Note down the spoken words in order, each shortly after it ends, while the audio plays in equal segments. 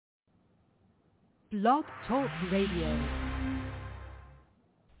Blog Talk Radio.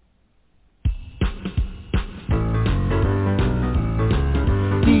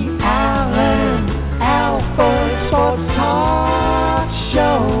 The Alan Alford Sports Talk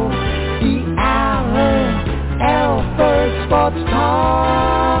Show. The Alan Alford Sports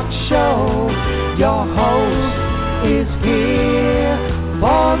Talk Show. Your host is here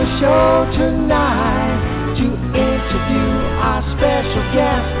for the show tonight to interview our special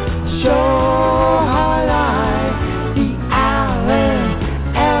guest. Show highlight. The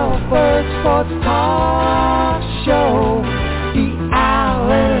Alan Alford Sports Talk Show. The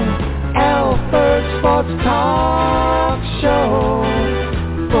Alan Alford Sports Talk Show.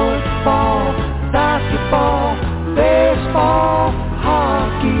 Football, basketball, baseball,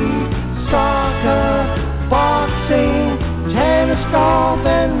 hockey, soccer, boxing, tennis, golf,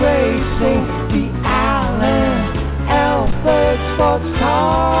 and racing. The Alan Alford Sports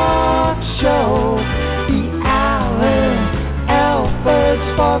Talk Show. The Alan Alford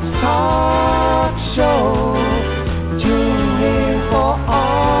Sports Talk Show. Tune in for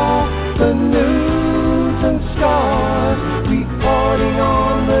all the news and scores, reporting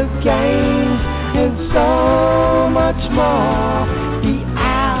on the games and so much more. The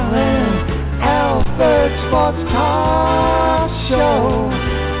Alan Alford Sports Talk Show.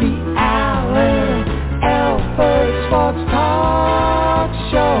 The Alan Alford Sports Talk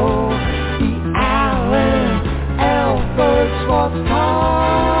Show. The Alan Alford Sports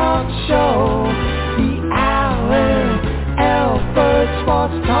Talk Show. The Alan Alford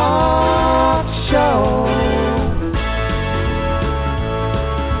Sports Talk Show.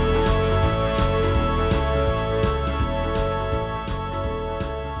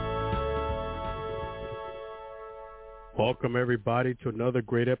 Welcome, everybody, to another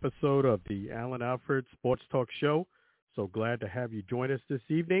great episode of the Alan Alford Sports Talk Show. So glad to have you join us this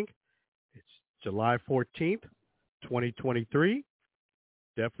evening. It's July 14th, 2023.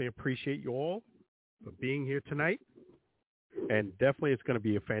 Definitely appreciate you all for being here tonight. And definitely it's going to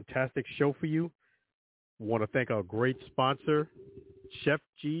be a fantastic show for you. We want to thank our great sponsor, Chef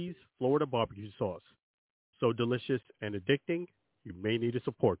G's Florida Barbecue Sauce. So delicious and addicting, you may need a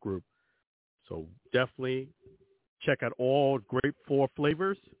support group. So definitely check out all great 4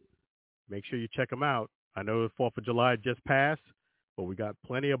 flavors. Make sure you check them out. I know the 4th of July just passed, but we got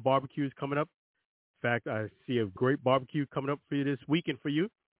plenty of barbecues coming up. In fact, I see a great barbecue coming up for you this weekend for you.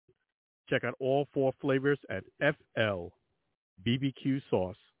 Check out all 4 flavors at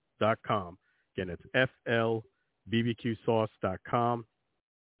flbbqsauce.com. Again, it's flbbqsauce.com.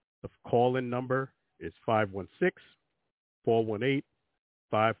 The call-in number is 516-418-5572.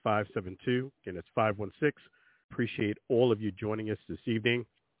 Again, it's 516. Appreciate all of you joining us this evening.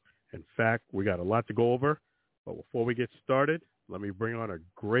 In fact, we got a lot to go over. But before we get started, let me bring on a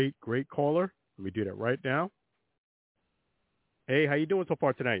great, great caller. Let me do that right now. Hey, how you doing so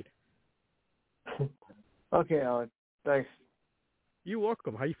far tonight? Okay, Alan. Thanks. You're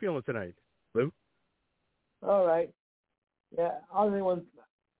welcome. How you feeling tonight, Lou? All right. Yeah, I know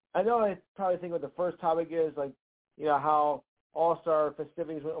I probably think what the first topic is, like, you know, how All-Star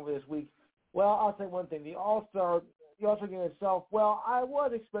festivities went over this week. Well, I'll say one thing. The All-Star game itself, well, I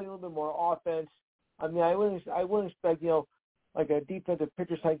was expecting a little bit more offense. I mean, I wouldn't expect, you know, like a defensive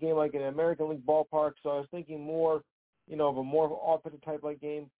pitcher type game like an American League ballpark. So I was thinking more, you know, of a more offensive type like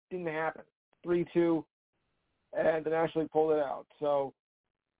game. Didn't happen. 3-2, and the National League pulled it out. So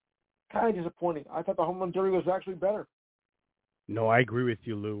kind of disappointing. I thought the home run derby was actually better. No, I agree with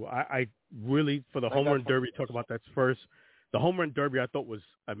you, Lou. I really, for the home run derby, talk about that first. The home run derby I thought was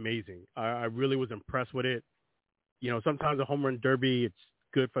amazing. I really was impressed with it. You know, sometimes a home run derby, it's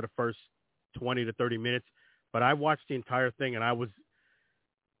good for the first 20 to 30 minutes. But I watched the entire thing, and I was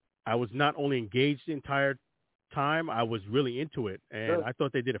not only engaged the entire time, I was really into it. And Sure. I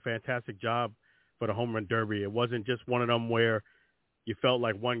thought they did a fantastic job for the home run derby. It wasn't just one of them where you felt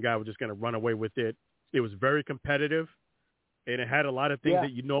like one guy was just going to run away with it. It was very competitive, and it had a lot of things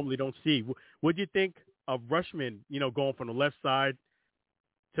that you normally don't see. What do you think of Rushman, you know, going from the left side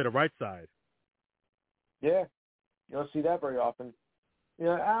to the right side? Yeah, you don't see that very often. You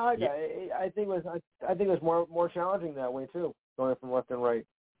know, I like that. I think it was more challenging that way too, going from left and right.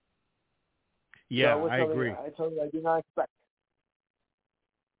 Yeah, so I agree. It's something I did not expect.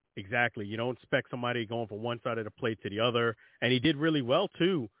 Exactly. You don't expect somebody going from one side of the plate to the other, and he did really well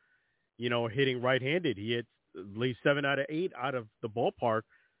too. You know, hitting right-handed, he hit at least 7 out of 8 out of the ballpark.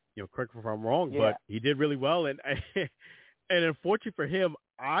 You know, correct me if I'm wrong, but he did really well. And and unfortunately for him,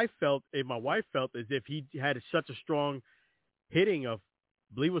 I felt, and my wife felt, as if he had such a strong hitting of,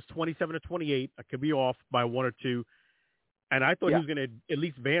 I believe it was 27 to 28. I could be off by 1 or 2. And I thought he was going to at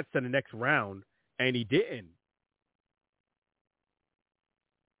least advance to the next round. and he didn't.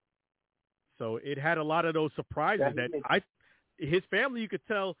 So it had a lot of those surprises his family, you could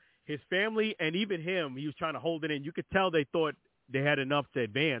tell, his family and even him, he was trying to hold it in. You could tell they thought they had enough to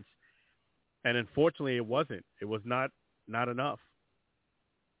advance, and unfortunately, it wasn't. It was not enough.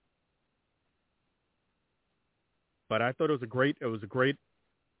 But I thought it was a great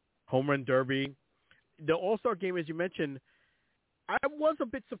home run derby. The All-Star game, as you mentioned, I was a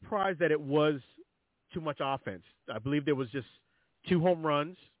bit surprised that it was too much offense. I believe there was just 2 home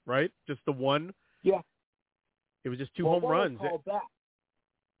runs, right? Just the one. Yeah. It was just 2 home runs. Back.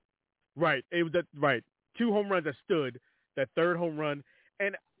 Right. It was right. 2 home runs that stood. That third home run,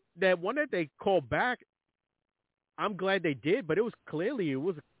 and that one that they called back. I'm glad they did, but it was clearly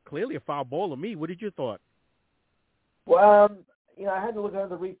a foul ball to me. What did you thought? Well, I had to look at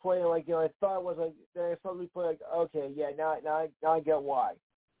the replay, and I thought it was then I saw the replay, okay, yeah, now I get why.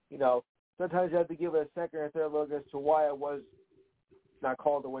 Sometimes you have to give it a second or third look as to why it was not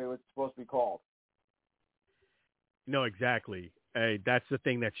called the way it was supposed to be called. No, exactly. That's the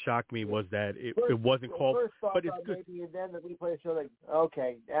thing that shocked me was that it wasn't called. First thought but it's good. maybe, and then the replay showed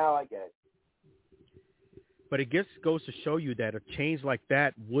okay, now I get it. But it just goes to show you that a change like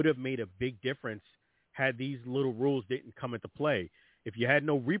that would have made a big difference had these little rules didn't come into play. If you had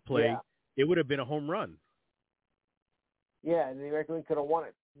no replay, it would have been a home run. Yeah, and the American League could have won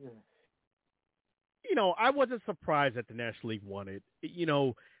it. Yeah. I wasn't surprised that the National League won it.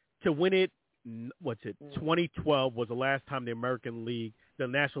 To win it, 2012 was the last time the National League, the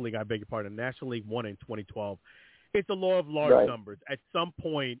National League won in 2012. It's the law of large numbers. At some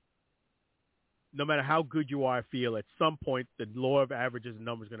point, no matter how good you are, I feel at some point the law of averages and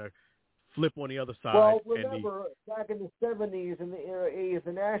numbers is going to flip on the other side. Well, remember, back in the 70s and the 80s,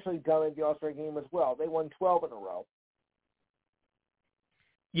 the National League got in the All-Star game as well. They won 12 in a row.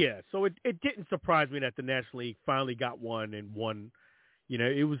 Yeah, so it didn't surprise me that the National League finally got one and won.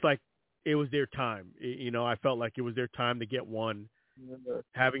 It was like it was their time. I felt like it was their time to get one.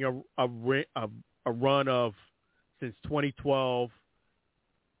 Having a run of since 2012,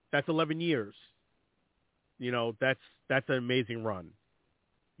 that's 11 years. That's an amazing run.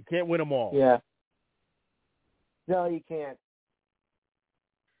 You can't win them all. Yeah. No, you can't.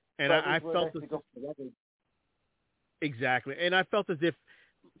 And I felt exactly, and I felt as if,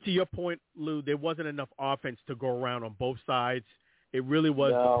 to your point, Lou, there wasn't enough offense to go around on both sides. It really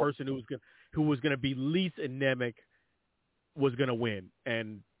was the person who was going to be least anemic was going to win.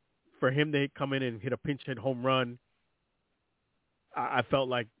 And for him to come in and hit a pinch hit home run, I felt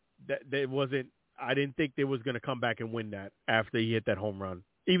like that wasn't. I didn't think they was going to come back and win that after he hit that home run.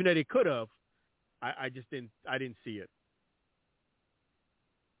 Even though they could have, I just didn't. I didn't see it.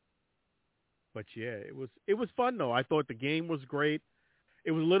 But yeah, it was fun though. I thought the game was great.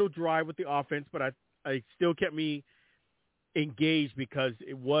 It was a little dry with the offense, but I still kept me engaged because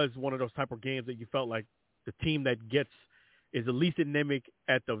it was one of those type of games that you felt like the team that is the least anemic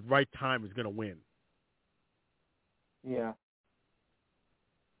at the right time is going to win. Yeah.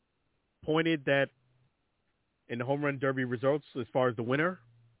 Pointed that in the home run derby results as far as the winner?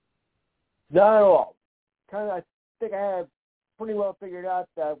 Not at all. I think I have pretty well figured out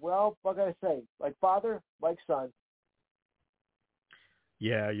that, well, what can I say? Like father, like son.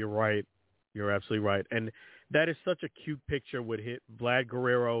 Yeah, you're right. You're absolutely right. And that is such a cute picture with Vlad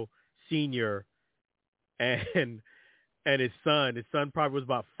Guerrero Sr. and his son. His son probably was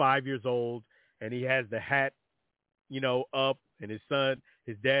about 5 years old, and he has the hat, up, and his dad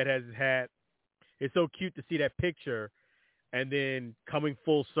has his hat. It's so cute to see that picture, and then coming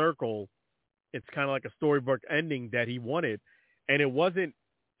full circle, it's kind of like a storybook ending that he wanted, and it wasn't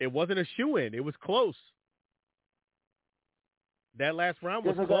a shoo-in. It was close. That last round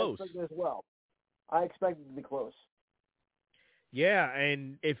was close. As well. I expected it to be close. Yeah,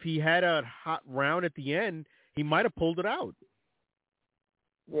 and if he had a hot round at the end, he might have pulled it out.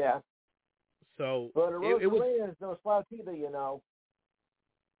 Yeah. So but it was no slouch either,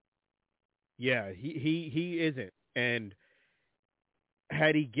 Yeah, he isn't. And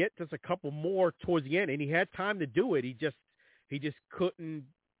had he get just a couple more towards the end, and he had time to do it, he just couldn't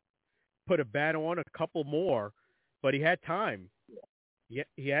put a bat on a couple more, but he had time.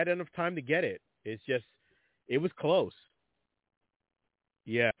 He had enough time to get it. It's just, it was close.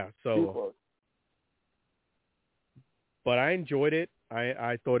 Yeah, so. But I enjoyed it.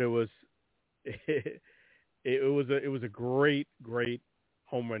 I thought it was, it was a great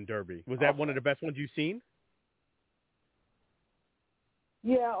home run derby. Was that one of the best ones you've seen?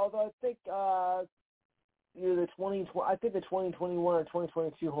 Yeah, although I think the 2021 or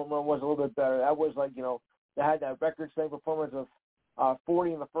 2022 home run was a little bit better. That was they had that record-setting performance of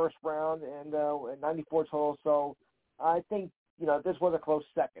 40 in the first round, and 94 total. So I think, this was a close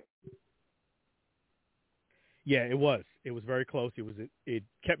second. Yeah, it was. It was very close. It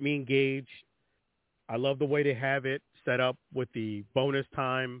kept me engaged. I love the way they have it set up with the bonus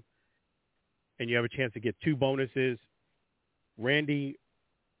time, and you have a chance to get 2 bonuses. Randy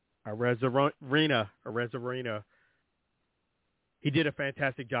Arozarena, he did a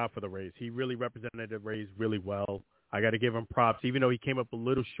fantastic job for the Rays. He really represented the Rays really well. I got to give him props. Even though he came up a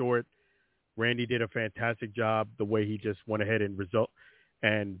little short, Randy did a fantastic job the way he just went ahead and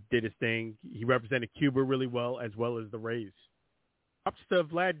did his thing. He represented Cuba really well as the Rays. Props to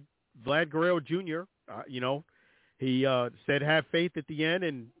Vlad Guerrero Jr. He said have faith at the end,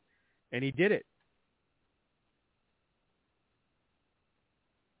 and he did it.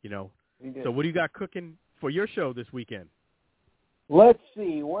 So what do you got cooking for your show this weekend? Let's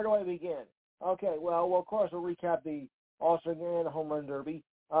see. Where do I begin? Okay, well, of course, we'll recap the All-Star Game and the Home Run Derby.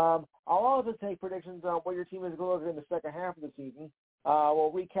 I'll also take predictions on what your team is going to look in the second half of the season.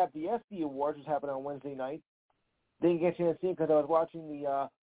 We'll recap the ESPY Awards, which happened on Wednesday night. Didn't get a chance to see it because I was watching the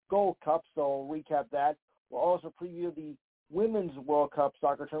Gold Cup, so we'll recap that. We'll also preview the Women's World Cup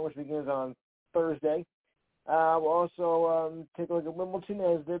soccer tournament, which begins on Thursday. We'll also take a look at Wimbledon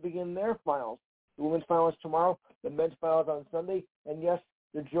as they begin their finals. The women's finals tomorrow, the men's finals on Sunday, and yes,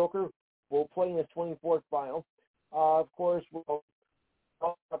 the Joker will play in his 24th final. Of course, we'll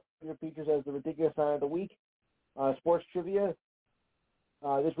also your features as the ridiculous sign of the week, sports trivia,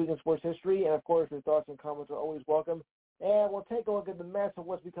 this week in sports history, and of course, your thoughts and comments are always welcome. And we'll take a look at the mess of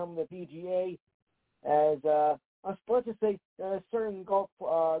what's becoming the PGA, as let's just say a certain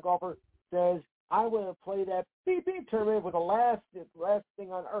golfer says, I want to play that beep tournament with the last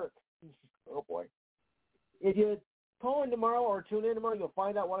thing on earth. Oh boy! If you call in tomorrow or tune in tomorrow, you'll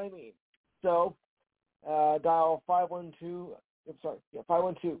find out what I mean. So dial 512. I'm sorry,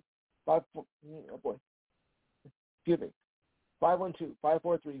 512. Oh boy! Excuse me.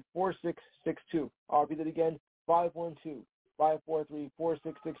 512-543-4662. I'll repeat it again.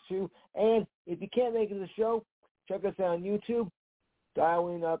 512-543-4662. And if you can't make it to the show, check us out on YouTube.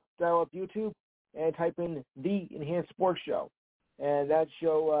 Dial up YouTube and type in The Enhanced Sports Show. And that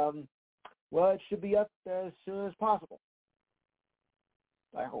show, it should be up as soon as possible.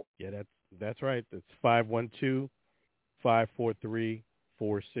 I hope. Yeah, that's right. That's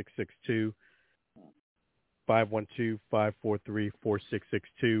 512-543-4662.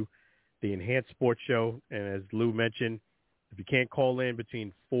 512-543-4662. The Enhanced Sports Show. And as Lou mentioned, if you can't call in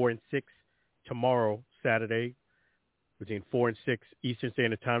between 4 and 6 tomorrow, Saturday, between 4 and 6 Eastern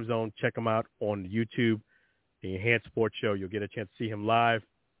Standard Time Zone, check him out on YouTube, The Enhanced Sports Show. You'll get a chance to see him live,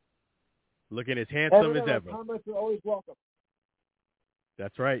 looking as handsome as ever. Comments are always welcome.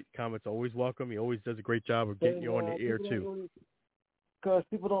 That's right. Comments are always welcome. He always does a great job of getting you on the air, too. Because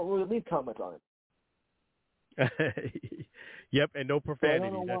people don't really leave comments on it. Yep, and no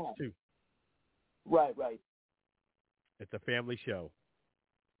profanity. So that's too. Right. It's a family show.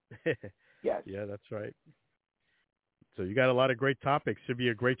 Yes. Yeah, that's right. So you got a lot of great topics. Should be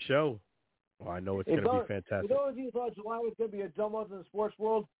a great show. Well, I know it's going to be fantastic. For those of you who thought July was going to be a dull month in the sports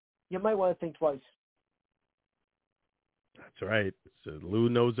world, you might want to think twice. That's right. So Lou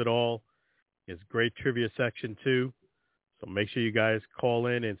knows it all. It's great trivia section, too. So make sure you guys call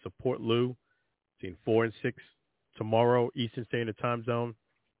in and support Lou between 4 and 6 tomorrow, Eastern Standard Time Zone.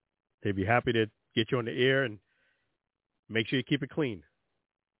 They'd be happy to get you on the air, and make sure you keep it clean.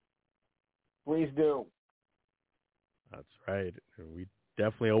 Please do. That's right. And we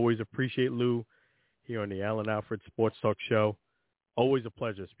definitely always appreciate Lou here on the Alan Alfred Sports Talk Show. Always a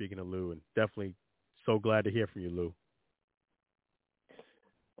pleasure speaking to Lou, and definitely so glad to hear from you, Lou.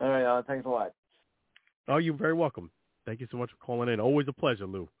 All right, thanks a lot. Oh, you're very welcome. Thank you so much for calling in. Always a pleasure,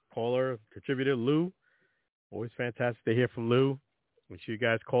 Lou. Caller, contributor, Lou. Always fantastic to hear from Lou. Make sure you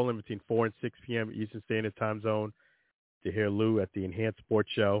guys call in between 4 and 6 p.m. Eastern Standard Time Zone to hear Lou at the Enhanced Sports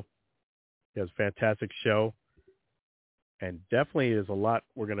Show. He has a fantastic show. And definitely there's a lot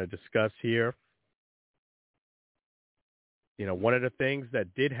we're going to discuss here. You know, one of the things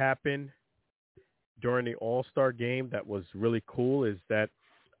that did happen during the All-Star game that was really cool is that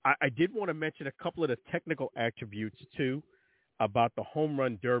I did want to mention a couple of the technical attributes, too, about the Home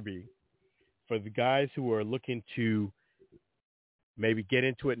Run Derby for the guys who are looking to maybe get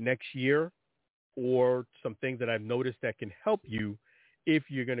into it next year, or some things that I've noticed that can help you if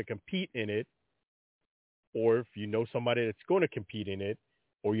you're going to compete in it, or if you know somebody that's going to compete in it,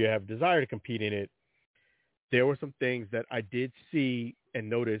 or you have desire to compete in it. There were some things that I did see and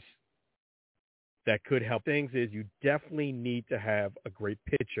notice that could help. Things is you definitely need to have a great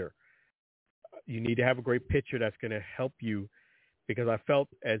pitcher. You need to have a great pitcher that's going to help you because I felt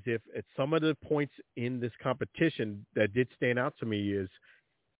as if at some of the points in this competition that did stand out to me is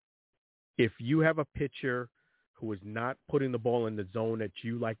if you have a pitcher who is not putting the ball in the zone that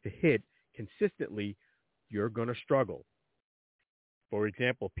you like to hit consistently, you're going to struggle. For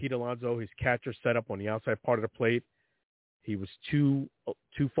example, Pete Alonso, his catcher set up on the outside part of the plate. He was too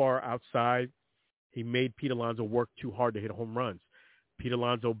far outside. He made Pete Alonso work too hard to hit home runs. Pete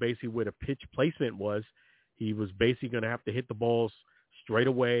Alonso, basically where the pitch placement was, he was basically going to have to hit the balls straight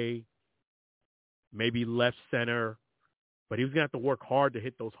away, maybe left center, but he was going to have to work hard to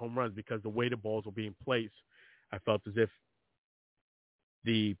hit those home runs because the way the balls were being placed, I felt as if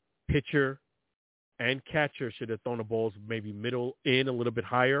the pitcher and catcher should have thrown the balls maybe middle in a little bit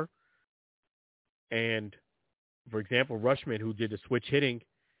higher. And, for example, Rushman, who did the switch hitting,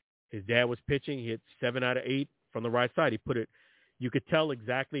 his dad was pitching. He hit 7 out of 8 from the right side. He put it, you could tell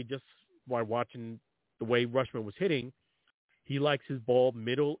exactly just by watching the way Rushman was hitting, he likes his ball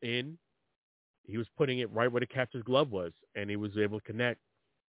middle in. He was putting it right where the catcher's glove was, and he was able to connect.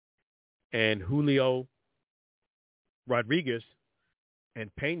 And Julio Rodriguez and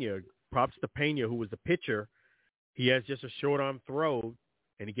Pena, props to Pena, who was the pitcher, he has just a short arm throw,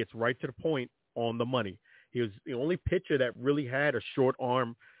 and he gets right to the point on the money. He was the only pitcher that really had a short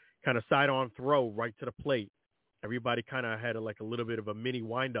arm, kind of sidearm throw right to the plate. Everybody kind of had a little bit of a mini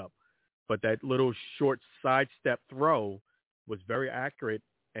windup, but that little short sidestep throw was very accurate,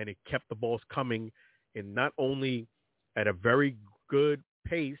 and it kept the balls coming in not only at a very good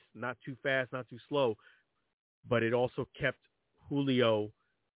pace, not too fast, not too slow, but it also kept Julio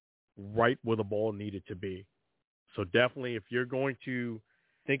right where the ball needed to be. So definitely, if you're going to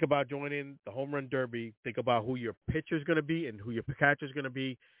think about joining the Home Run Derby, think about who your pitcher is going to be and who your catcher is going to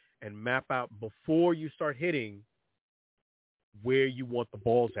be, and map out before you start hitting where you want the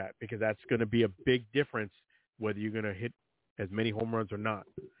balls at, because that's going to be a big difference whether you're going to hit as many home runs or not.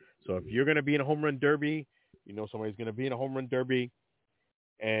 So if you're going to be in a Home Run Derby, you know somebody's going to be in a Home Run Derby,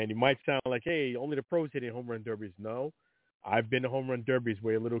 and you might sound like, hey, only the pros hitting Home Run Derbies. No, I've been to Home Run Derbies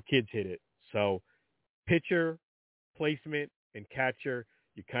where little kids hit it. So pitcher, placement, and catcher,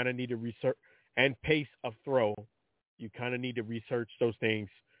 you kind of need to research, and pace of throw, you kind of need to research those things,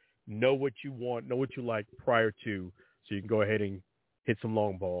 know what you want, know what you like prior to, so you can go ahead and hit some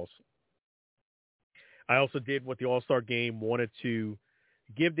long balls. I also did with the All-Star game, wanted to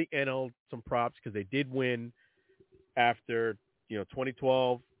give the NL some props because they did win after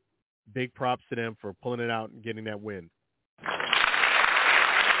 2012. Big props to them for pulling it out and getting that win.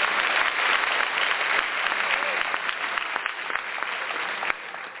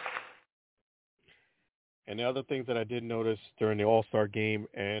 And the other things that I did notice during the All-Star game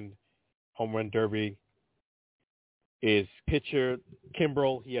and Home Run Derby is pitcher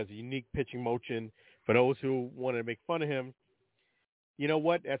Kimbrel. He has a unique pitching motion. For those who want to make fun of him, you know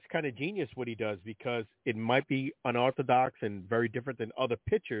what? That's kind of genius what he does, because it might be unorthodox and very different than other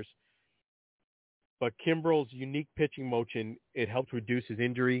pitchers. But Kimbrel's unique pitching motion, it helps reduce his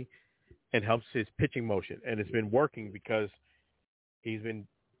injury and helps his pitching motion. And it's been working because he's been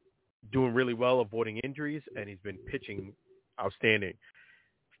doing really well avoiding injuries, and he's been pitching outstanding.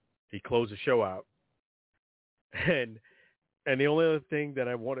 He closed the show out. And the only other thing that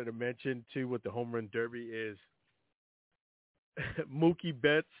I wanted to mention, too, with the Home Run Derby is Mookie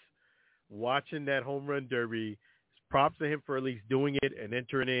Betts watching that Home Run Derby. Props to him for at least doing it and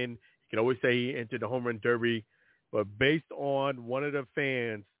entering in. You can always say he entered the Home Run Derby, but based on one of the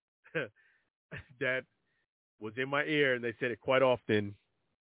fans that was in my ear, and they said it quite often,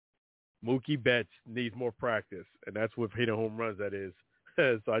 Mookie Betts needs more practice, and that's with hitting home runs, that is.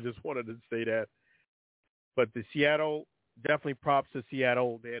 So I just wanted to say that. But the Seattle, definitely props to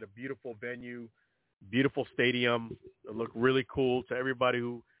Seattle. They had a beautiful venue, beautiful stadium. It looked really cool. To everybody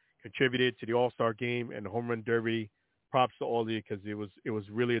who contributed to the All-Star game and the Home Run Derby, props to all of you, because it was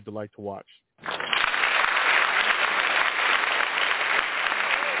really a delight to watch.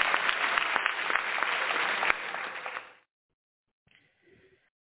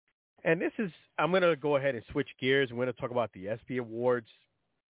 And I'm going to go ahead and switch gears. I'm going to talk about the ESPY Awards.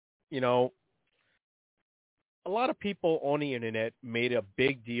 A lot of people on the internet made a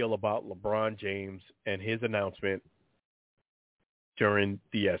big deal about LeBron James and his announcement during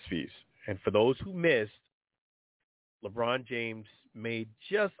the ESPYs. And for those who missed, LeBron James made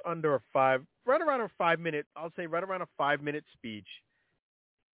just under right around a 5-minute speech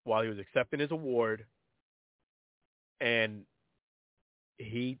while he was accepting his award. And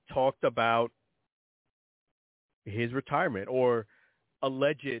he talked about his retirement or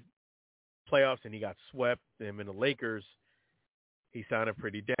alleged playoffs, and he got swept. Him and the Lakers, he sounded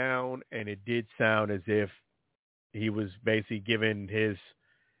pretty down, and it did sound as if he was basically giving his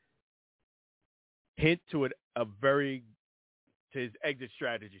hint to his exit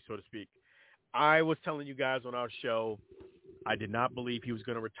strategy, so to speak. I was telling you guys on our show, I did not believe he was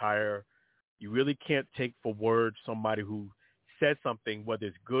going to retire. You really can't take for word somebody who said something, whether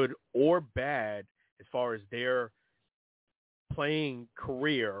it's good or bad, as far as their playing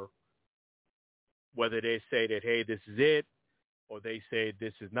career, whether they say that, hey, this is it, or they say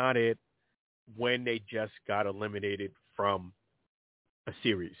this is not it, when they just got eliminated from a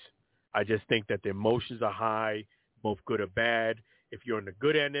series. I just think that the emotions are high, both good or bad. If you're on the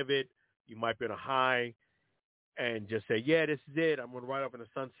good end of it, you might be on a high and just say, yeah, this is it. I'm going to ride off in the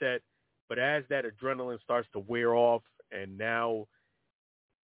sunset. But as that adrenaline starts to wear off and now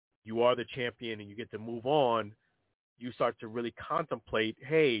you are the champion and you get to move on, you start to really contemplate,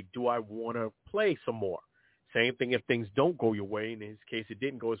 hey, do I want to play some more? Same thing if things don't go your way. In his case, it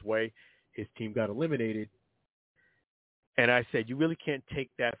didn't go his way. His team got eliminated. And I said, you really can't take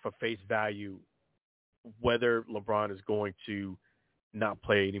that for face value, whether LeBron is going to not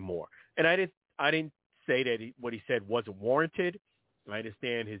play anymore. And I didn't say that what he said wasn't warranted. I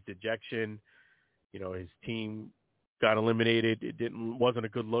understand his dejection. You know, his team got eliminated. It wasn't a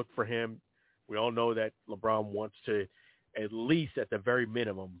good look for him. We all know that LeBron wants to, at least at the very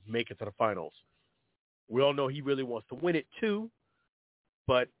minimum, make it to the finals. We all know he really wants to win it too,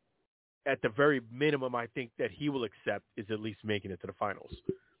 but at the very minimum, I think that he will accept is at least making it to the finals.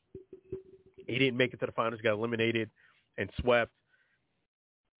 He didn't make it to the finals, got eliminated and swept.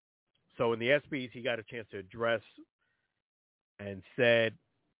 So in the ESPYs, he got a chance to address and said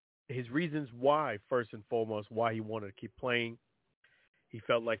his reasons why, first and foremost, why he wanted to keep playing. He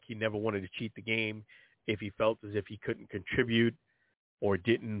felt like he never wanted to cheat the game. If he felt as if he couldn't contribute or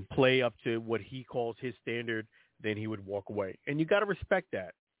didn't play up to what he calls his standard, then he would walk away. And you got to respect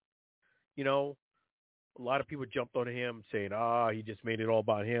that. You know, a lot of people jumped on him saying, he just made it all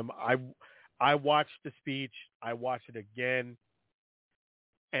about him. I watched the speech. I watched it again.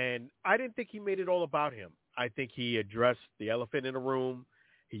 And I didn't think he made it all about him. I think he addressed the elephant in the room.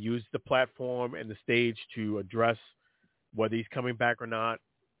 He used the platform and the stage to address whether he's coming back or not.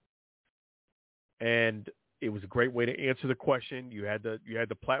 And it was a great way to answer the question. You had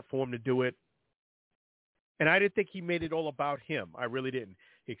the platform to do it. And I didn't think he made it all about him. I really didn't.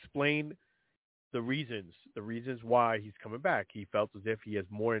 He explained the reasons why he's coming back. He felt as if he has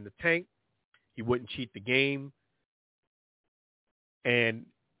more in the tank. He wouldn't cheat the game. And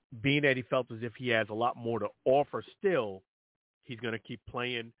being that he felt as if he has a lot more to offer still, he's going to keep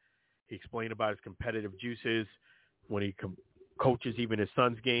playing. He explained about his competitive juices when he coaches even his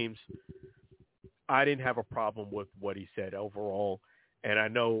son's games. I didn't have a problem with what he said overall. And I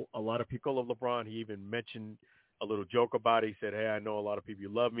know a lot of people love LeBron. He even mentioned a little joke about it. He said, hey, I know a lot of people you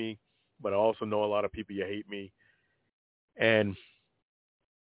love me, but I also know a lot of people you hate me. And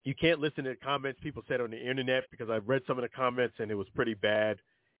you can't listen to the comments people said on the internet, because I read some of the comments and it was pretty bad.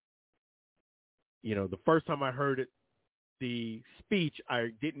 You know, the first time I heard it, the speech, I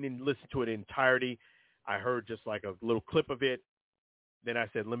didn't listen to it in entirety. I heard just like a little clip of it. Then I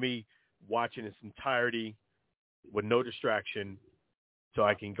said, let me watch in its entirety with no distraction so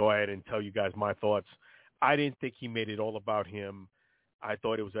I can go ahead and tell you guys my thoughts. I didn't think he made it all about him. I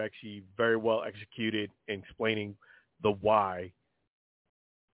thought it was actually very well executed in explaining the why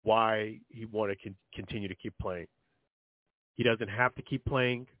he wanted to continue to keep playing. He doesn't have to keep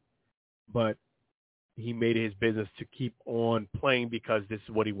playing, but he made it his business to keep on playing because this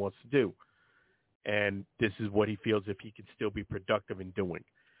is what he wants to do. And this is what he feels if he can still be productive in doing.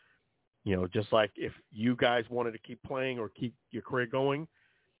 You know, just like if you guys wanted to keep playing or keep your career going,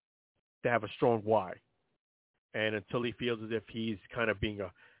 to have a strong why. And until he feels as if he's kind of being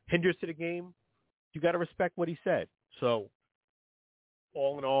a hindrance to the game, you got to respect what he said. So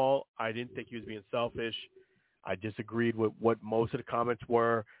all in all, I didn't think he was being selfish. I disagreed with what most of the comments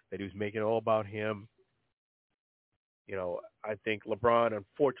were, that he was making it all about him. You know, I think LeBron,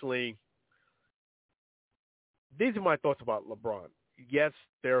 unfortunately, these are my thoughts about LeBron. Yes,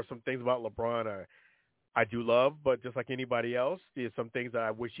 there are some things about LeBron I do love, but just like anybody else, there's some things that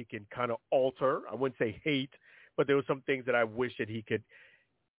I wish he can kind of alter. I wouldn't say hate, but there were some things that I wish that he could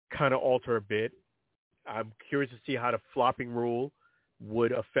kind of alter a bit. I'm curious to see how the flopping rule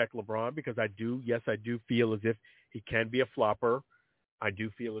would affect LeBron, because I do feel as if he can be a flopper. I do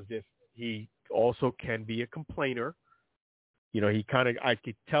feel as if he also can be a complainer. You know, I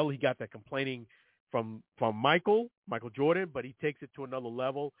could tell he got that complaining from Michael Jordan, but he takes it to another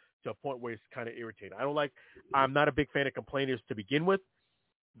level, to a point where it's kind of irritating. I'm not a big fan of complainers to begin with,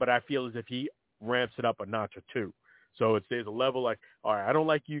 but I feel as if he ramps it up a notch or two. So there's a level like, all right, I don't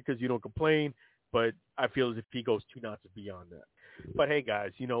like you because you don't complain, but I feel as if he goes 2 notches beyond that. But hey,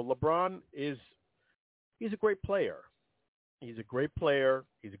 guys, LeBron he's a great player. He's a great player.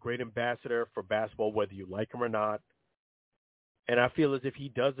 He's a great ambassador for basketball, whether you like him or not. And I feel as if he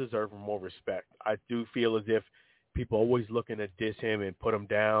does deserve more respect. I do feel as if people are always looking to diss him and put him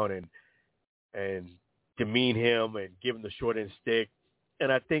down and demean him and give him the short end stick.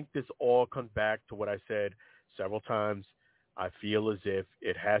 And I think this all comes back to what I said several times. I feel as if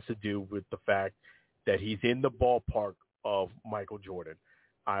it has to do with the fact that he's in the ballpark of Michael Jordan.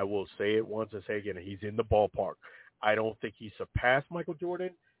 I will say it once and say again, he's in the ballpark. I don't think he surpassed Michael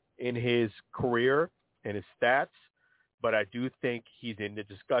Jordan in his career and his stats, but I do think he's in the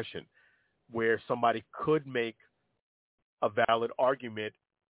discussion where somebody could make a valid argument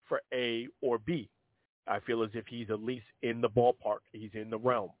for A or B. I feel as if he's at least in the ballpark. He's in the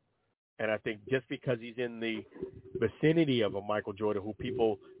realm. And I think just because he's in the vicinity of a Michael Jordan who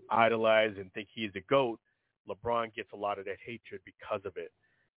people idolize and think he's the GOAT, LeBron gets a lot of that hatred because of it.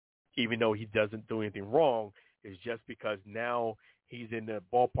 Even though he doesn't do anything wrong, it's just because now he's in the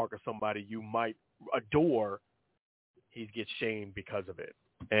ballpark of somebody you might adore, he gets shamed because of it.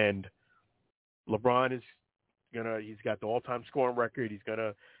 And LeBron he's got the all-time scoring record. He's going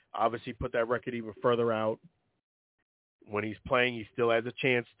to obviously put that record even further out. When he's playing, he still has a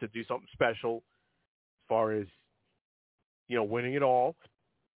chance to do something special as far as, winning it all.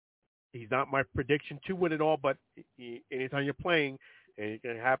 He's not my prediction to win it all, but anytime you're playing, it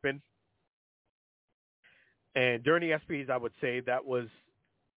can happen. And during the ESPYs, I would say that was,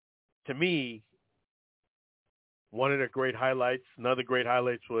 to me, one of the great highlights. Another great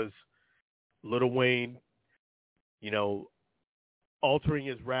highlight was Lil Wayne, altering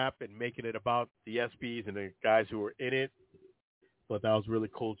his rap and making it about the ESPYs and the guys who were in it. But that was really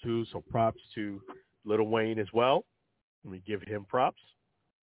cool, too. So props to Lil Wayne as well. Let me give him props.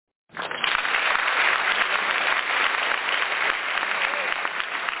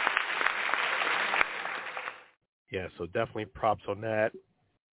 Yeah, so definitely props on that.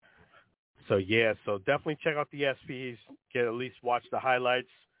 So definitely check out the ESPYs. At least watch the highlights.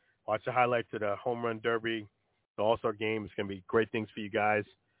 Watch the highlights of the Home Run Derby, the All-Star Game. It's going to be great things for you guys.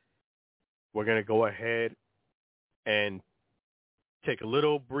 We're going to go ahead and take a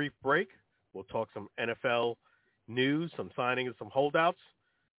little brief break. We'll talk some NFL news, some signings, some holdouts.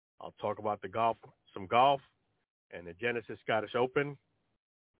 I'll talk about some golf, and the Genesis Scottish Open.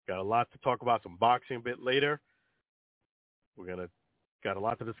 Got a lot to talk about, some boxing a bit later. We're got a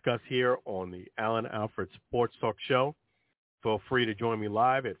lot to discuss here on the Alan Alfred Sports Talk Show. Feel free to join me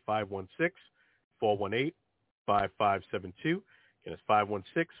live at 516-418-5572. Again, it's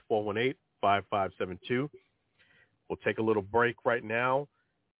 516-418-5572. We'll take a little break right now.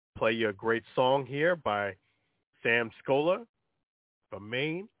 Play you a great song here by Sam Scola from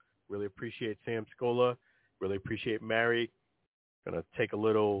Maine. Really appreciate Sam Scola. Really appreciate Mary. Going to take a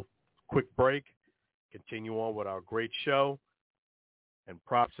little quick break. Continue on with our great show. And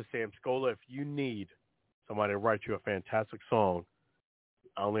props to Sam Scola. If you need somebody to write you a fantastic song,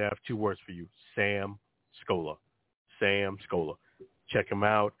 I only have 2 words for you. Sam Scola. Sam Scola. Check him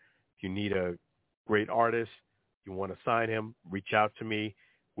out. If you need a great artist, you want to sign him, reach out to me.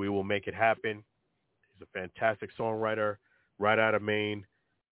 We will make it happen. He's a fantastic songwriter right out of Maine.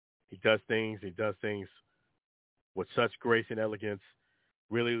 He does things with such grace and elegance.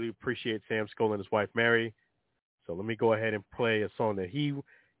 Really appreciate Sam Scola and his wife, Mary. So let me go ahead and play a song that he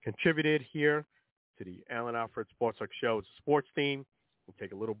contributed here to the Alan Alfred Sports Talk Show. It's a sports theme. We'll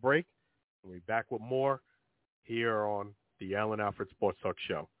take a little break. We'll be back with more here on the Alan Alfred Sports Talk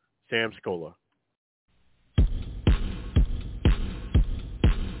Show. Sam Scola.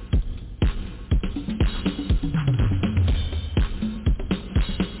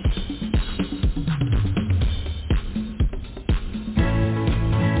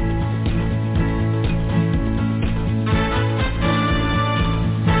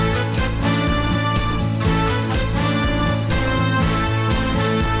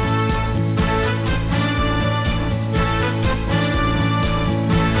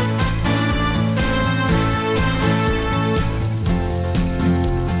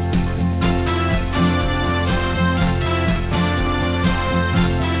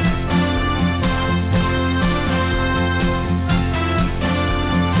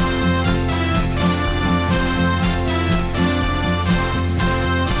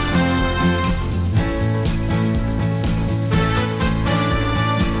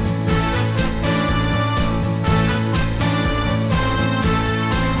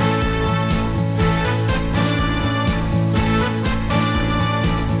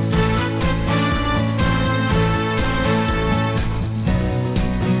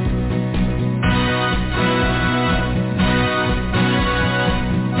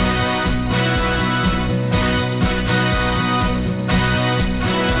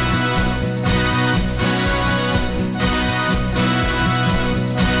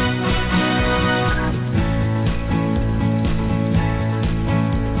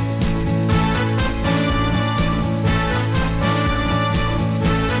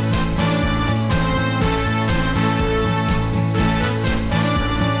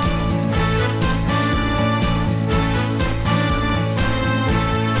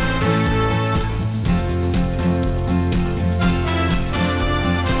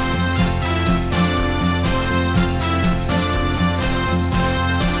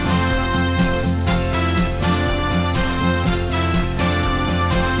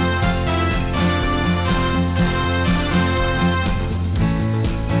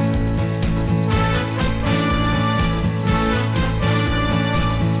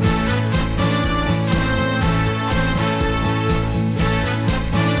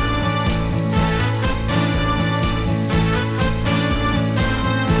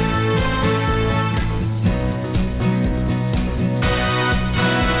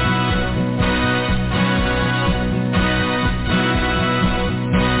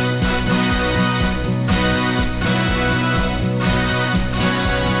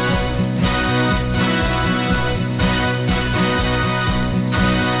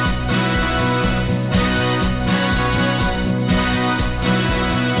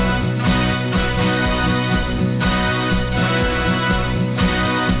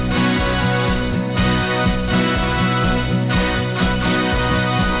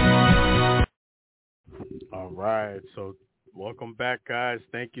 right, so welcome back, guys.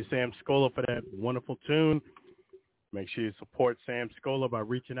 Thank you, Sam Scola, for that wonderful tune. Make sure you support Sam Scola by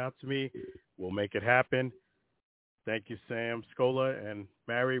reaching out to me. We'll make it happen. Thank you, Sam Scola and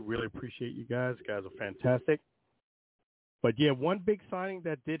Mary. Really appreciate you guys. You guys are fantastic. But, yeah, one big signing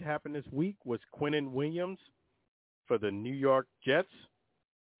that did happen this week was Quinnen Williams for the New York Jets.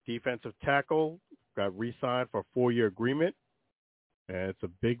 Defensive tackle, got re-signed for a 4-year agreement. And it's a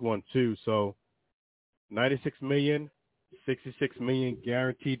big one, too. So, $96 million, $66 million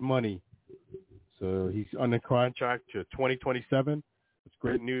guaranteed money. So he's under contract to 2027. It's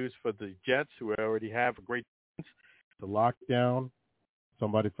great news for the Jets, who already have a great chance to lock down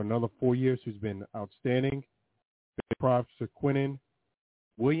somebody for another 4 years who's been outstanding. Big props to Quinnen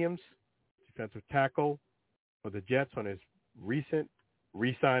Williams, defensive tackle for the Jets, on his recent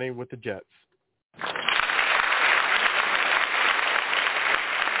re-signing with the Jets.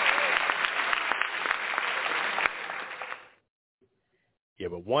 Yeah,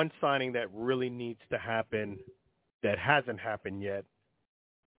 but one signing that really needs to happen that hasn't happened yet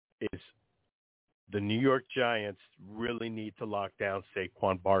is the New York Giants really need to lock down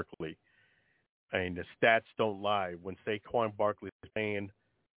Saquon Barkley. I mean, the stats don't lie. When Saquon Barkley is playing,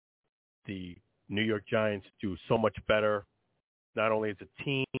 the New York Giants do so much better, not only as a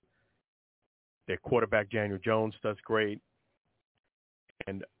team. Their quarterback, Daniel Jones, does great.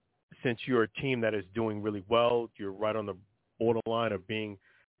 And since you're a team that is doing really well, you're right on the borderline of being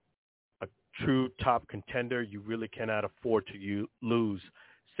a true top contender. You really cannot afford to lose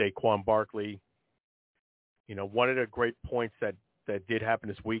Saquon Barkley. You know, one of the great points that did happen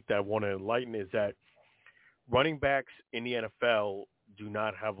this week that I want to enlighten is that running backs in the NFL do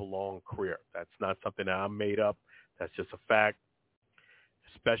not have a long career. That's not something that I made up. That's just a fact.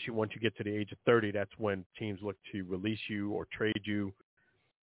 Especially once you get to the age of 30, that's when teams look to release you or trade you.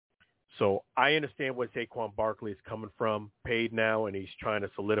 So I understand where Saquon Barkley is coming from, paid now, and he's trying to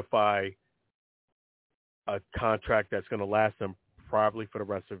solidify a contract that's going to last him probably for the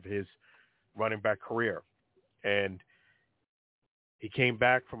rest of his running back career. And he came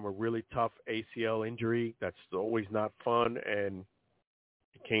back from a really tough ACL injury. That's always not fun, and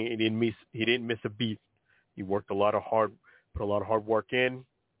he didn't miss a beat. He put a lot of hard work in.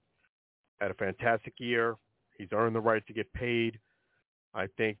 Had a fantastic year. He's earned the right to get paid. I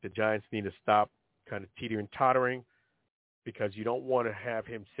think the Giants need to stop kind of teetering tottering, because you don't want to have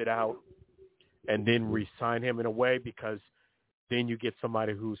him sit out and then re-sign him in a way, because then you get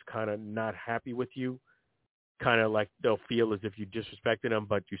somebody who's kind of not happy with you, kind of like they'll feel as if you disrespected them,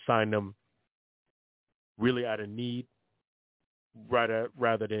 but you signed them really out of need rather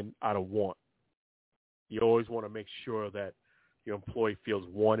than out of want. You always want to make sure that your employee feels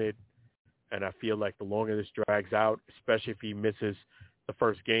wanted, and I feel like the longer this drags out, especially if he misses the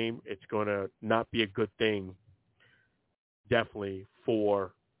first game, it's going to not be a good thing, definitely,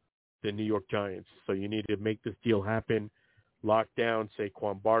 for the New York Giants. So you need to make this deal happen, lock down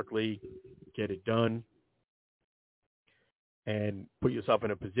Saquon Barkley, get it done, and put yourself in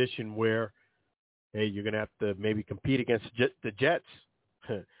a position where, hey, you're going to have to maybe compete against the Jets.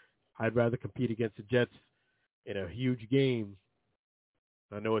 I'd rather compete against the Jets in a huge game.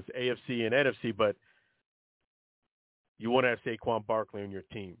 I know it's AFC and NFC, but you want to have Saquon Barkley on your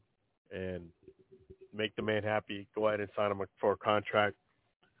team and make the man happy. Go ahead and sign him for a contract.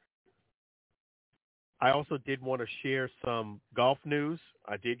 I also did want to share some golf news.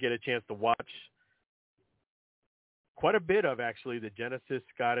 I did get a chance to watch quite a bit of, actually, the Genesis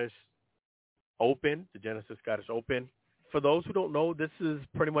Scottish Open. For those who don't know, this is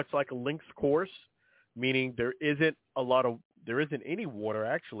pretty much like a links course, meaning there isn't any water,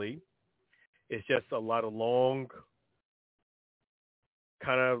 actually. It's just a lot of long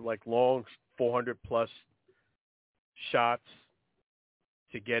 400-plus shots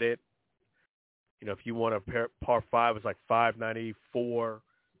to get it. You know, if you want a par 5, it's like 594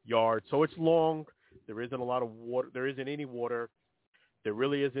 yards. So it's long. There isn't a lot of water. There isn't any water. There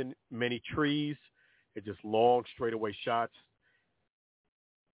really isn't many trees. It's just long, straightaway shots.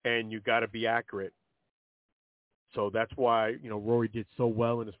 And you got to be accurate. So that's why, Rory did so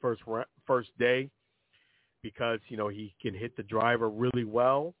well in his first day, because, he can hit the driver really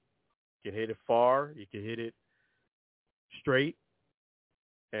well. He can hit it far. He can hit it straight.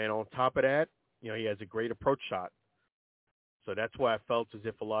 And on top of that, he has a great approach shot. So that's why I felt as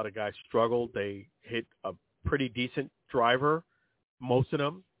if a lot of guys struggled. They hit a pretty decent driver, most of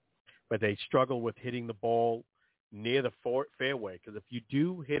them, but they struggle with hitting the ball near the fairway. Because if you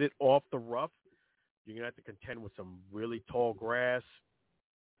do hit it off the rough, you're going to have to contend with some really tall grass.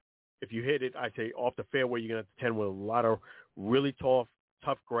 If you hit it, I say, off the fairway, you're going to have to contend with a lot of really tough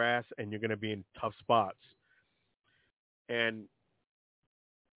grass, and you're going to be in tough spots. And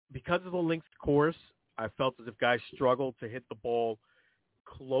because of the links course, I felt as if guys struggled to hit the ball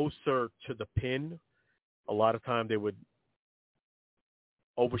closer to the pin. A lot of time they would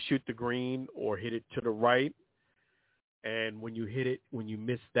overshoot the green or hit it to the right. And when you hit it, when you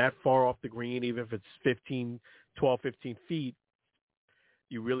miss that far off the green, even if it's 12, 15 feet,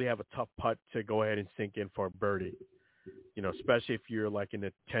 you really have a tough putt to go ahead and sink in for a birdie. You know, especially if you're like in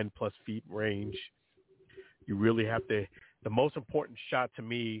the 10-plus feet range. You really have to – the most important shot to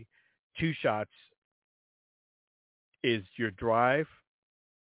me, 2 shots, is your drive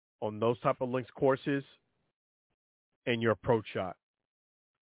on those type of links courses and your approach shot.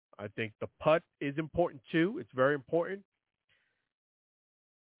 I think the putt is important too. It's very important.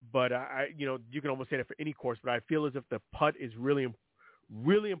 But you can almost say that for any course, but I feel as if the putt is really,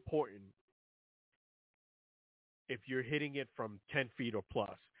 really important if you're hitting it from 10 feet or plus.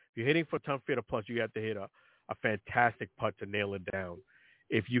 If you're hitting for 10 feet or plus, you have to hit a fantastic putt to nail it down.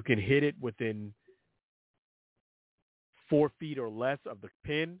 If you can hit it within 4 feet or less of the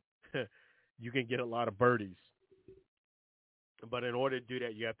pin, you can get a lot of birdies. But in order to do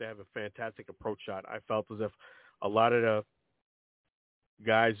that, you have to have a fantastic approach shot. I felt as if a lot of the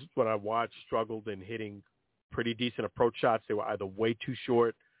guys, when I watched, struggled in hitting pretty decent approach shots. They were either way too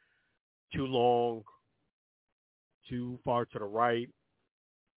short, too long, too far to the right.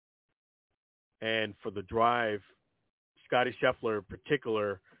 And for the drive, Scotty Scheffler in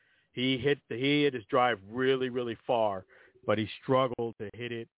particular, he hit his drive really, really far, but he struggled to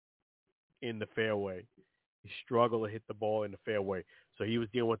hit it in the fairway. He struggled to hit the ball in the fairway. So he was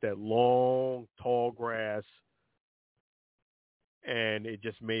dealing with that long, tall grass, and it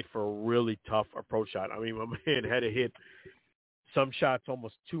just made for a really tough approach shot. I mean, my man had to hit some shots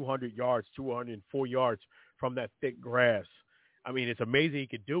almost 200 yards, 204 yards from that thick grass. I mean, it's amazing he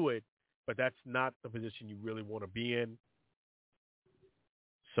could do it, but that's not the position you really want to be in.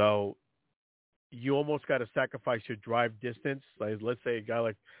 So you almost got to sacrifice your drive distance. Like, let's say a guy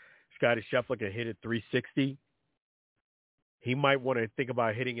like Scotty Scheffler can hit it 360. He might want to think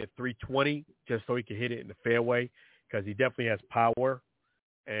about hitting it 320 just so he can hit it in the fairway, because he definitely has power.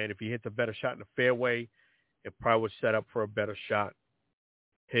 And if he hits a better shot in the fairway, it probably would set up for a better shot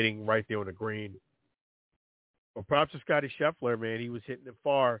hitting right there on the green. Well, props to Scotty Scheffler, man. He was hitting it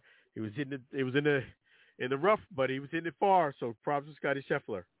far. He was hitting it. It was in the rough, but he was hitting it far. So props to Scotty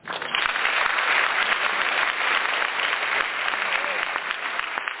Scheffler.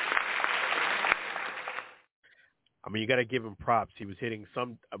 I mean, you got to give him props. He was hitting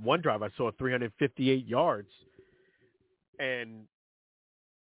one drive I saw 358 yards, and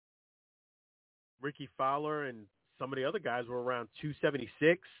Ricky Fowler and some of the other guys were around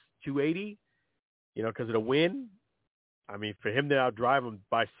 276, 280, because of the wind. I mean, for him to outdrive him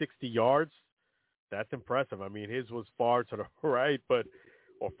by 60 yards, that's impressive. I mean, his was far to the right,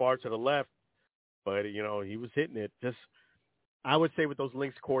 or far to the left, but, he was hitting it. Just, I would say with those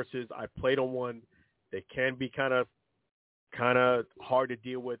links courses, I played on one. They can be kind of hard to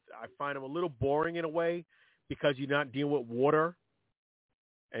deal with. I find them a little boring in a way because you're not dealing with water.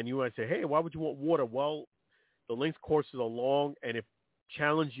 And you want to say, hey, why would you want water? Well, the links courses are long, and it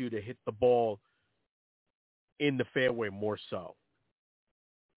challenges you to hit the ball in the fairway more so.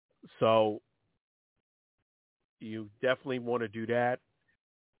 So you definitely want to do that.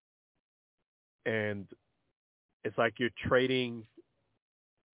 And it's like you're trading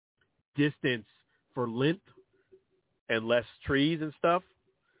distance for length and less trees and stuff.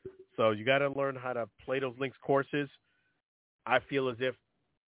 So you got to learn how to play those links courses. I feel as if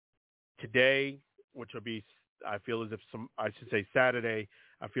today, which will be, Saturday,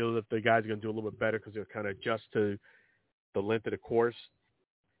 I feel as if the guys are going to do a little bit better because they'll kind of adjust to the length of the course.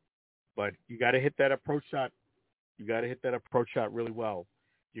 But you got to hit that approach shot. You got to hit that approach shot really well.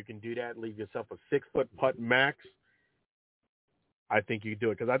 You can do that, leave yourself a 6-foot putt max. I think you can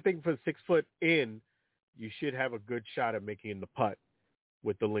do it, because I think for 6 foot in, you should have a good shot at making the putt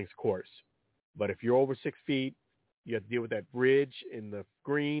with the links course. But if you're over 6 feet, you have to deal with that bridge in the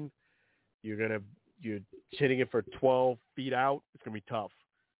green. You're hitting it for 12 feet out. It's gonna be tough.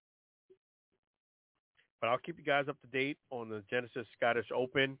 But I'll keep you guys up to date on the Genesis Scottish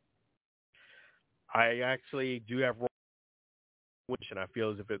Open. I actually do have Rory, and I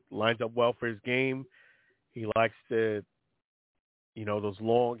feel as if it lines up well for his game. He likes to. Those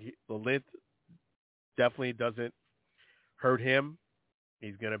the length definitely doesn't hurt him.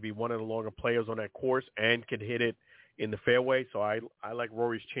 He's going to be one of the longer players on that course and can hit it in the fairway. So I like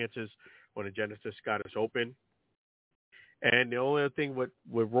Rory's chances on the Genesis Scottish Open. And the only other thing with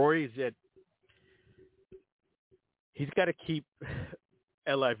Rory is that he's got to keep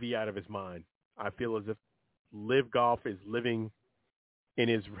LIV out of his mind. I feel as if Live Golf is living in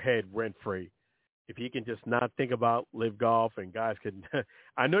his head rent-free. If he can just not think about Live Golf, and guys can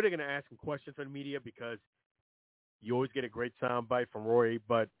 – I know they're going to ask him questions from the media because you always get a great soundbite from Rory,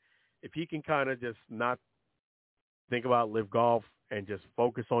 but if he can kind of just not think about Live Golf and just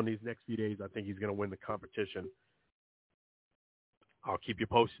focus on these next few days, I think he's going to win the competition. I'll keep you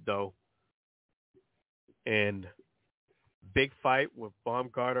posted, though. And big fight with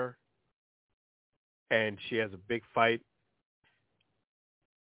Baumgardner, and she has a big fight.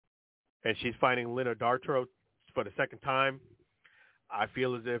 And she's fighting Linardatou for the second time. I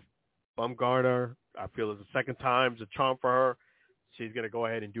feel as if Baumgardner, I feel as the second time's a charm for her. She's going to go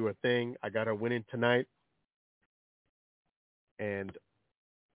ahead and do her thing. I got her winning tonight. And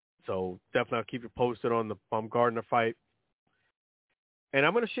so definitely I'll keep you posted on the Baumgardner fight. And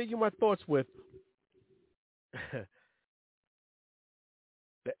I'm going to share you my thoughts with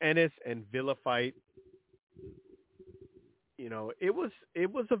the Ennis and Villa fight. You know, it was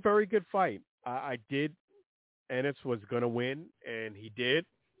a very good fight. Ennis was going to win, and he did.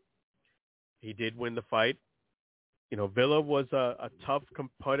 He did win the fight. You know, Villa was a tough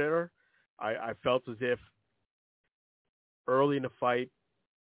competitor. I felt as if early in the fight,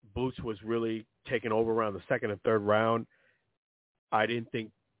 Boots was really taking over around the second and third round. I didn't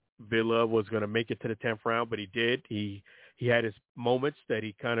think Villa was going to make it to the 10th round, but he did. He had his moments that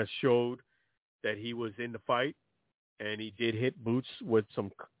he kind of showed that he was in the fight, and he did hit Boots with some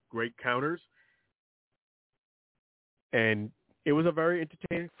great counters. And it was a very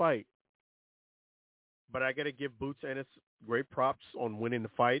entertaining fight. But I got to give Boots Ennis great props on winning the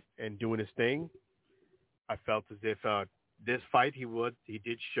fight and doing his thing. I felt as if this fight he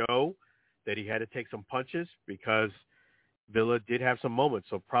did show that he had to take some punches because Villa did have some moments.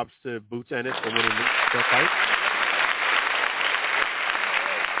 So props to Boots Ennis for winning the fight.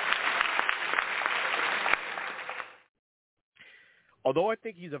 Although I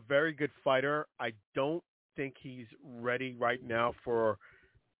think he's a very good fighter, I don't think he's ready right now for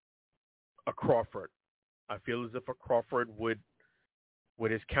a Crawford. I feel as if a Crawford would,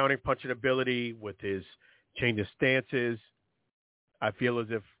 with his counting punching ability, with his change of stances, I feel as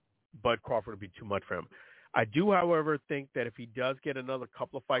if Bud Crawford would be too much for him. I do, however, think that if he does get another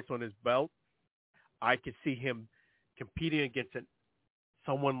couple of fights on his belt, I could see him competing against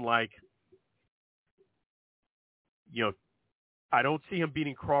someone like, you know, I don't see him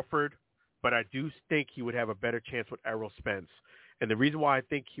beating Crawford, but I do think he would have a better chance with Errol Spence. And the reason why I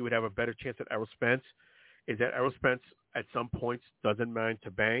think he would have a better chance at Errol Spence is that Errol Spence at some points doesn't mind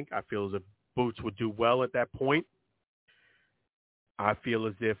to bang. I feel as if Boots would do well at that point. I feel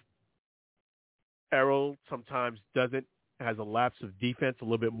as if Errol sometimes has a lapse of defense a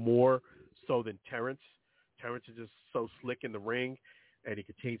little bit more so than Terrence. Terrence is just so slick in the ring, and he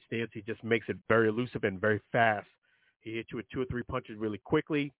can change stance. He just makes it very elusive and very fast. He hits you with 2 or 3 punches really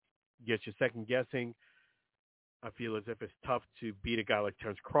quickly, gets you second guessing. I feel as if it's tough to beat a guy like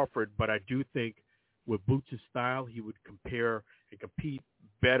Terrence Crawford, but I do think with Boots' style, he would compare and compete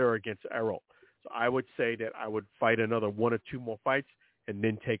better against Errol. So I would say that I would fight another 1 or 2 more fights and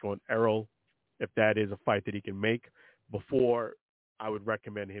then take on Errol if that is a fight that he can make before I would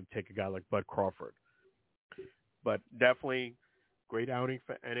recommend him take a guy like Bud Crawford. But definitely great outing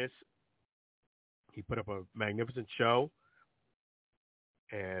for Ennis. He put up a magnificent show.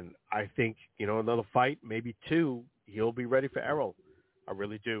 And I think, you know, another fight, maybe 2, he'll be ready for Errol. I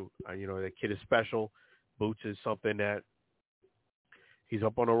really do. You know, the kid is special. Boots is something that he's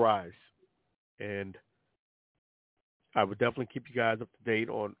up on a rise. And I would definitely keep you guys up to date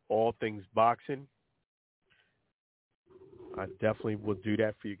on all things boxing. I definitely will do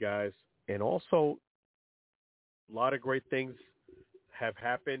that for you guys. And also, a lot of great things have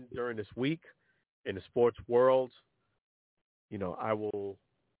happened during this week in the sports world. You know, I will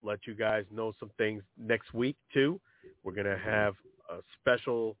let you guys know some things next week, too. We're going to have a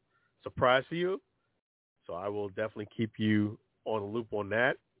special surprise for you. So I will definitely keep you on the loop on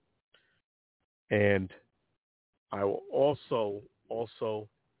that. And I will also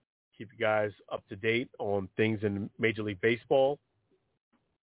keep you guys up to date on things in Major League Baseball.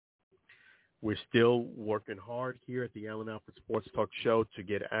 We're still working hard here at the Alan Alfred Sports Talk Show to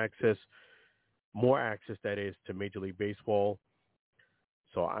get more access, that is, to Major League Baseball.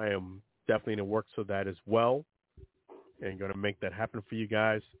 So I am definitely in the works of that as well and going to make that happen for you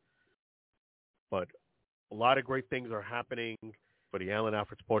guys. But a lot of great things are happening for the Alan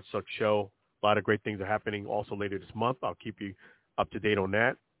Alfred Sports Talk Show. A lot of great things are happening also later this month. I'll keep you up to date on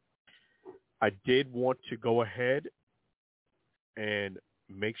that. I did want to go ahead and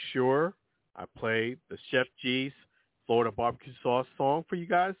make sure I play the Chef G's Florida Barbecue Sauce song for you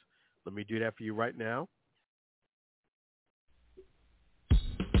guys. Let me do that for you right now.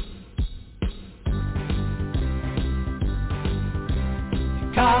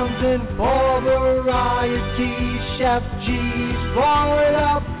 Townsend for variety, Chef G's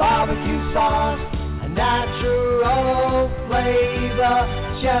Florida barbecue sauce, a natural flavor.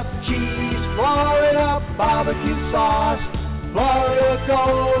 Chef G's Florida barbecue sauce, Florida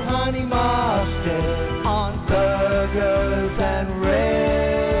Gold Honey Mustard on burgers and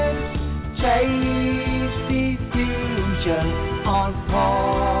ribs, tasty fusion on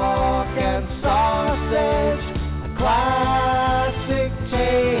pork and sausage, a classic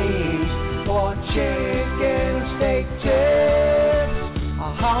taste for chicken steak tips, a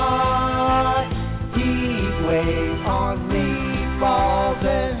hot heat wave on meatballs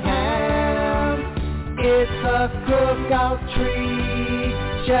and ham. It's a cookout treat.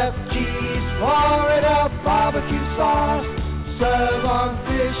 Chef G's Florida barbecue sauce, serve on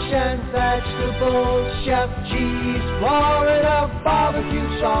fish and vegetables. Chef G's Florida barbecue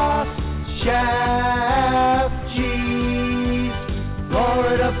sauce, Chef G's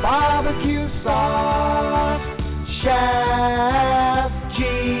Florida barbecue sauce, Chef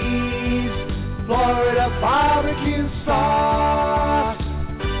G's Florida barbecue sauce.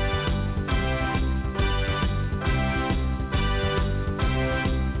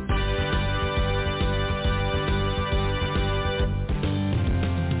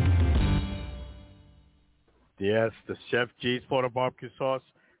 Yes, the Chef G's Florida barbecue sauce,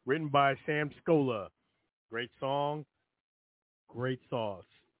 written by Sam Scola. Great song, great sauce.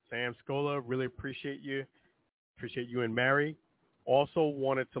 Sam Scola, really appreciate you. Appreciate you and Mary. Also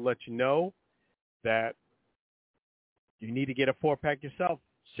wanted to let you know that you need to get a 4-pack yourself.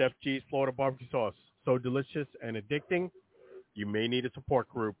 Chef G's Florida barbecue sauce. So delicious and addicting, you may need a support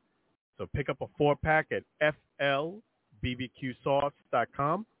group. So pick up a 4-pack at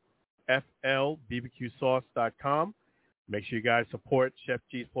flbbqsauce.com. flbbqsauce.com. Make sure you guys support Chef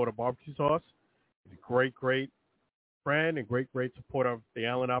G's Florida barbecue sauce. He's a great, great friend and great, great supporter of the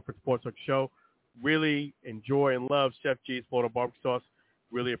Allen Alfred Sports Talk Show. Really enjoy and love Chef G's Florida barbecue sauce.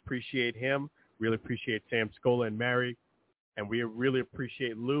 Really appreciate him. Really appreciate Sam Scola and Mary. And we really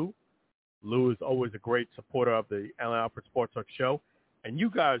appreciate Lou. Lou is always a great supporter of the Allen Alfred Sports Talk Show. And you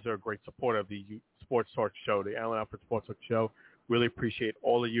guys are a great supporter of the Sports Talk Show, the Allen Alfred Sports Talk Show. Really appreciate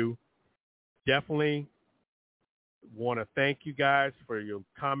all of you. Definitely want to thank you guys for your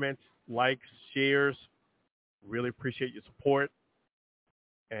comments, likes, shares. Really appreciate your support.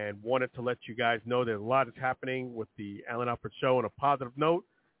 And wanted to let you guys know that a lot is happening with the Allen Alfred Show on a positive note.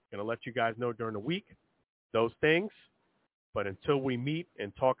 Going to let you guys know during the week those things. But until we meet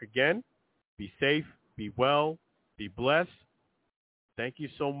and talk again, be safe, be well, be blessed. Thank you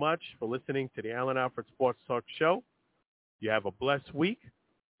so much for listening to the Allen Alfred Sports Talk Show. You have a blessed week,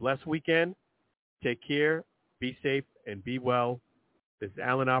 blessed weekend. Take care, be safe, and be well. This is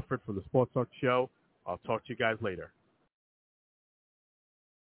Allen Alfred from the Sports Talk Show. I'll talk to you guys later.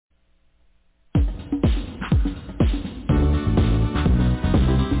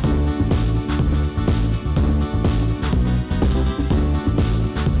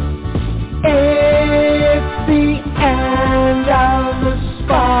 It's the end of the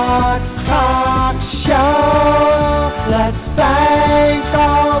Sports Talk Show. Let's thank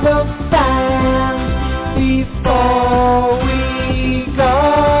all the fans before we go.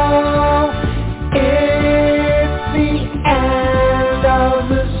 It's the end of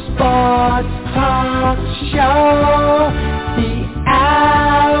the Sports Talk Show. The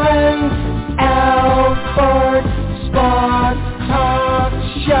Allen Alford Sports Talk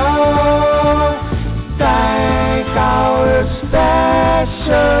Show. Thank our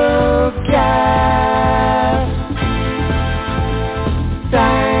special